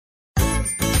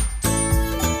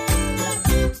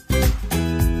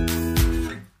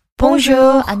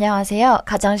Bonjour. 안녕하세요.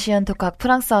 가장 쉬운 독학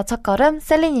프랑스어 첫걸음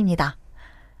셀린입니다.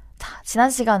 자,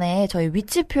 지난 시간에 저희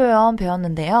위치 표현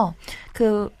배웠는데요.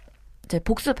 이제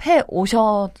복습해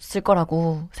오셨을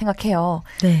거라고 생각해요.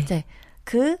 네. 이제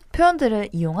그 표현들을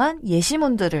이용한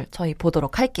예시문들을 저희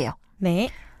보도록 할게요.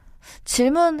 네.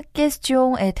 질문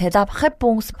question에 대답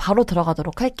réponse 바로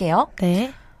들어가도록 할게요.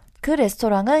 네. 그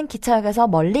레스토랑은 기차역에서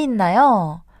멀리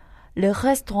있나요? Le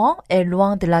restaurant est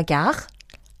loin de la gare.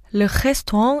 Le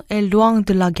restaurant est loin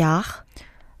de la gare.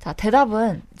 자,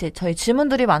 대답은 이제 저희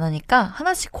질문들이 많으니까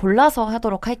하나씩 골라서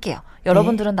하도록 할게요.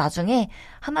 여러분들은 나중에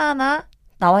하나하나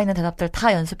나와 있는 대답들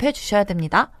다 연습해 주셔야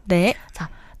됩니다. 네. 자,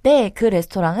 네, 그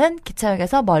레스토랑은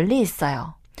기차역에서 멀리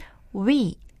있어요.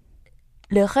 Oui,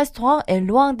 le restaurant est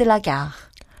loin de la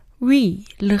gare. Oui,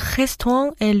 le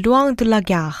restaurant est loin de la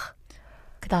gare.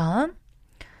 그 다음,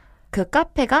 그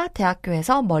카페가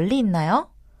대학교에서 멀리 있나요?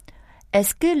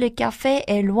 Est-ce que le café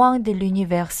est loin de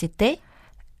l'université?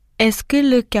 Est-ce que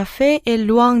le café est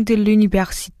loin de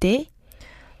l'université?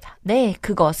 네,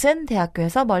 그것은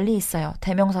대학교에서 멀리 있어요.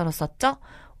 대명사로 썼죠?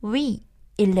 Oui,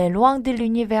 il est loin de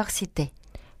l'université.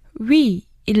 Oui,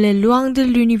 il est loin de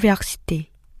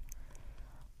l'université.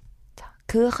 자,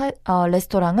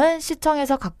 레스토랑은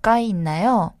시청에서 가까이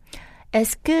있나요?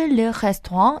 Est-ce que le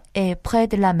restaurant est près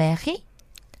de la mairie?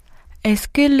 Est-ce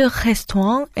que le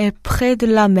restaurant est près de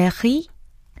la mairie?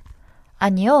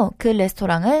 아니요, 그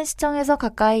레스토랑은 시청에서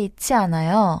가까이 있지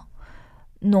않아요.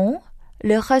 Non,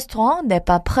 le restaurant n'est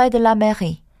pas près de la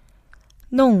mairie.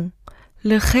 Non,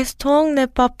 le restaurant n'est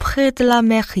pas près de la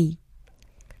mairie.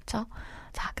 그렇죠?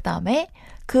 자, 그 다음에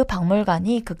그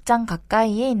박물관이 극장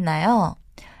가까이에 있나요?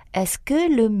 Est-ce que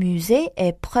le musée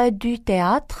est près du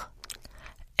théâtre?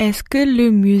 Est-ce que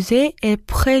le musée est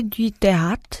près du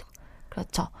théâtre?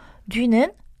 그렇죠.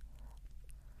 뒤는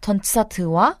전치사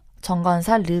드와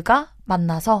정관사 르가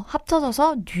만나서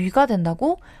합쳐져서 뉘가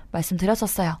된다고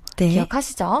말씀드렸었어요. 네.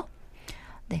 기억하시죠?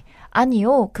 네.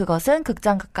 아니요, 그것은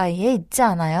극장 가까이에 있지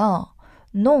않아요.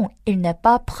 Non, il n'est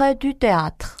pas près du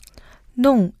théâtre.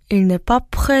 Non, il n'est pas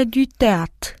près du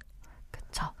théâtre.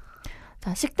 그렇죠.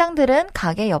 자, 식당들은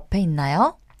가게 옆에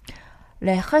있나요?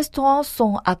 Les restaurants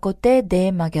sont à côté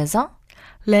des magasins.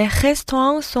 Les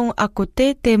restaurants sont à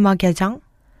côté des magasins.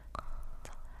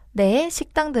 네,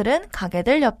 식당들은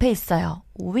가게들 옆에 있어요.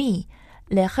 Oui,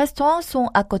 les restaurants sont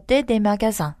à côté des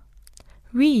magasins.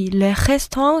 Oui, les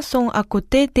restaurants sont à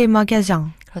côté des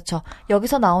magasins. 그렇죠.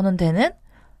 여기서 나오는 대는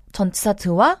전치사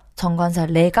드와 정관사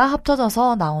레가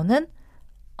합쳐져서 나오는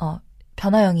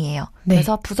변화형이에요. 네.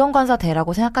 그래서 부정관사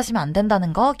대라고 생각하시면 안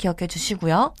된다는 거 기억해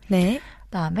주시고요. 네.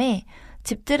 그다음에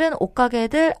집들은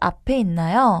옷가게들 앞에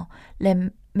있나요? Les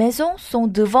maisons sont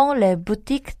devant les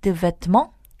boutiques de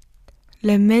vêtements.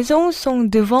 Les maisons sont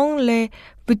devant les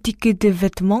boutiques de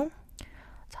vêtements.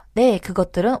 네,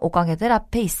 그것들은 옷가게들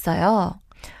앞에 있어요.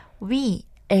 Oui,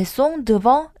 elles sont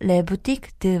devant les boutiques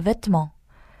de vêtements.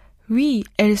 Oui,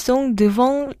 elles sont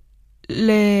devant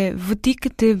les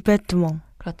boutiques de vêtements.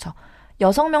 그렇죠.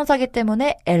 여성 명사기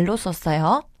때문에 엘로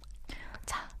썼어요.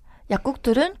 자,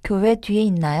 약국들은 교회 뒤에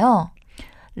있나요?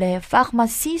 Les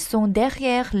pharmacies sont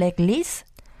derrière l'église.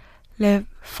 Les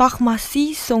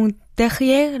pharmacies sont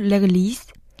derrière l'église.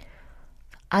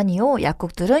 아니요,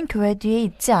 약국들은 교회 뒤에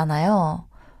있지 않아요.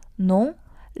 Non,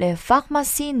 les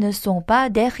pharmacies ne sont pas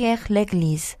derrière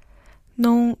l'église.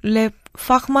 Non, les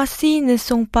pharmacies ne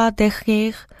sont pas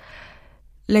derrière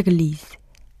l'église.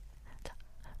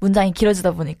 문장이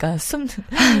길어지다 보니까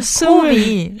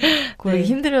호흡이 고르기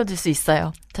힘들어질 수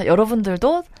있어요. 자,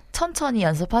 여러분들도 천천히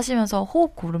연습하시면서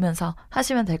호흡 고르면서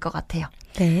하시면 될 것 같아요.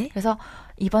 네. 그래서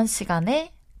이번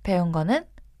시간에 배운 거는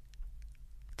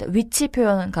위치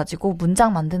표현 가지고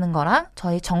문장 만드는 거랑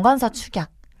저희 정관사 축약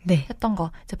네. 했던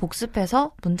거 이제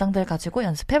복습해서 문장들 가지고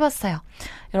연습해봤어요.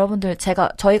 여러분들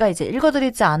저희가 이제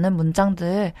읽어드리지 않은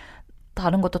문장들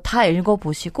다른 것도 다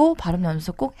읽어보시고 발음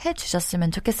연습 꼭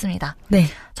해주셨으면 좋겠습니다. 네.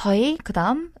 저희 그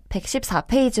다음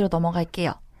 114페이지로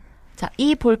넘어갈게요. 자,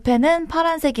 이 볼펜은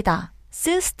파란색이다.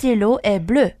 Ce stylo est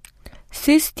bleu.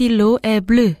 Ce stylo est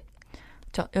bleu.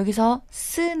 여기서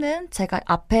스는 제가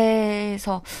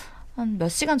앞에서 한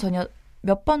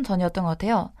몇 번 전이었던 것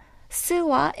같아요.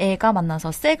 스와 에가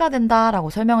만나서 세가 된다라고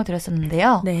설명을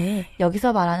드렸었는데요. 네.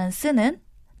 여기서 말하는 스는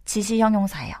지시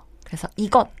형용사예요. 그래서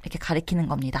이것 이렇게 가리키는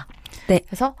겁니다. 네.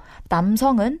 그래서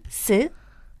남성은 스,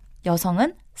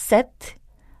 여성은 세트,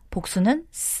 복수는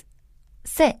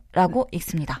세라고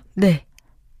읽습니다. 네.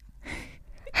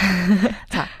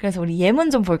 자, 그래서 우리 예문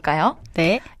좀 볼까요?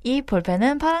 네. 이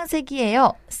볼펜은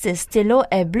파란색이에요. Ce stylo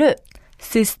est bleu.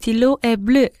 Ce stylo est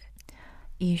bleu.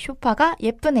 이 소파가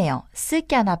예쁘네요. Ce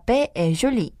canapé est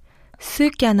joli.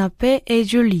 Ce canapé est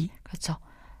joli. 그렇죠.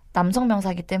 남성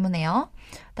명사이기 때문에요.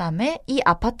 그다음에 이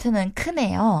아파트는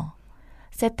크네요.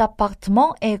 Cet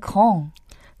appartement est grand.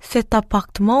 Cet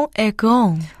appartement est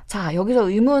grand. 자, 여기서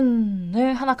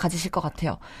의문을 하나 가지실 것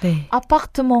같아요. 네.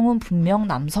 아파트먼은 분명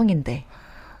남성인데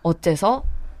어째서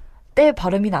때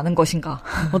발음이 나는 것인가?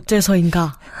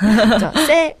 어째서인가? 자,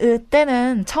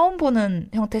 때는 처음 보는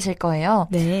형태실 거예요.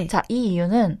 네. 자, 이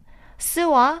이유는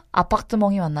스와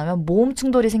아파트먼이 만나면 모음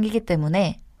충돌이 생기기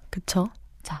때문에 그쵸.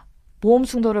 자, 모음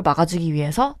충돌을 막아주기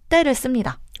위해서 때를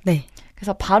씁니다. 네.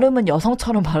 그래서 발음은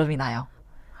여성처럼 발음이 나요.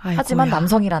 아이고야. 하지만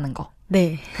남성이라는 거.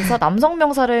 네. 그래서 남성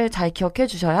명사를 잘 기억해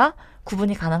주셔야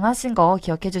구분이 가능하신 거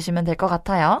기억해 주시면 될 것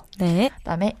같아요. 네.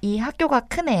 그다음에 이 학교가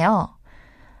크네요.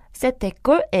 Cette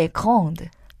école est grande.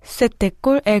 Cette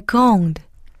école est grande.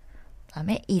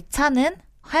 그다음에 이 차는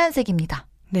하얀색입니다.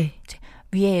 네.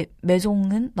 위에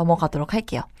매종은 넘어가도록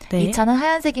할게요. 네. 이 차는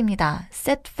하얀색입니다.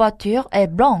 Cette voiture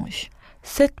est blanche.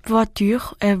 Cette voiture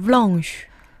est blanche.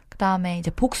 그다음에 이제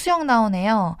복수형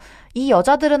나오네요. 이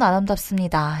여자들은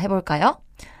아름답습니다. 해볼까요?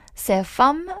 Ces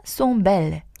femmes sont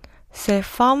belles. Ces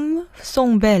femmes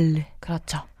sont belles.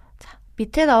 그렇죠. 자,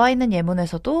 밑에 나와 있는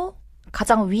예문에서도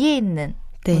가장 위에 있는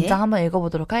네. 문장 한번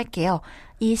읽어보도록 할게요.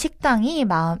 이 식당이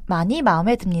많이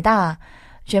마음에 듭니다.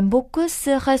 J'aime beaucoup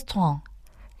ce restaurant.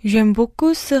 J'aime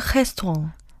beaucoup ce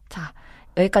restaurant. 자,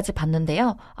 여기까지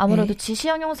봤는데요. 아무래도 네.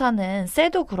 지시형용사는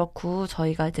쎄도 그렇고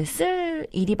저희가 이제 쓸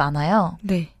일이 많아요.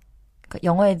 네. 그러니까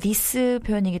영어의 this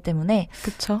표현이기 때문에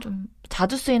그쵸. 좀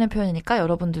자주 쓰이는 표현이니까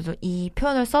여러분들도 이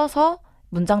표현을 써서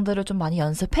문장들을 좀 많이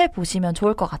연습해 보시면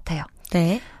좋을 것 같아요.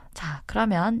 네. 자,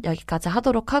 그러면 여기까지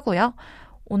하도록 하고요.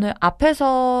 오늘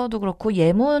앞에서도 그렇고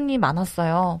예문이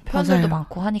많았어요. 표현들도 맞아요.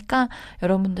 많고 하니까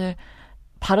여러분들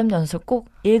발음 연습 꼭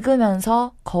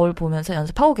읽으면서 거울 보면서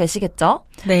연습하고 계시겠죠?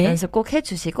 네. 연습 꼭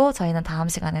해주시고 저희는 다음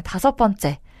시간에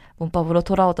 5번째 문법으로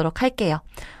돌아오도록 할게요.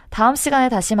 다음 시간에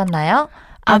다시 만나요.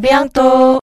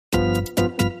 아비앙또.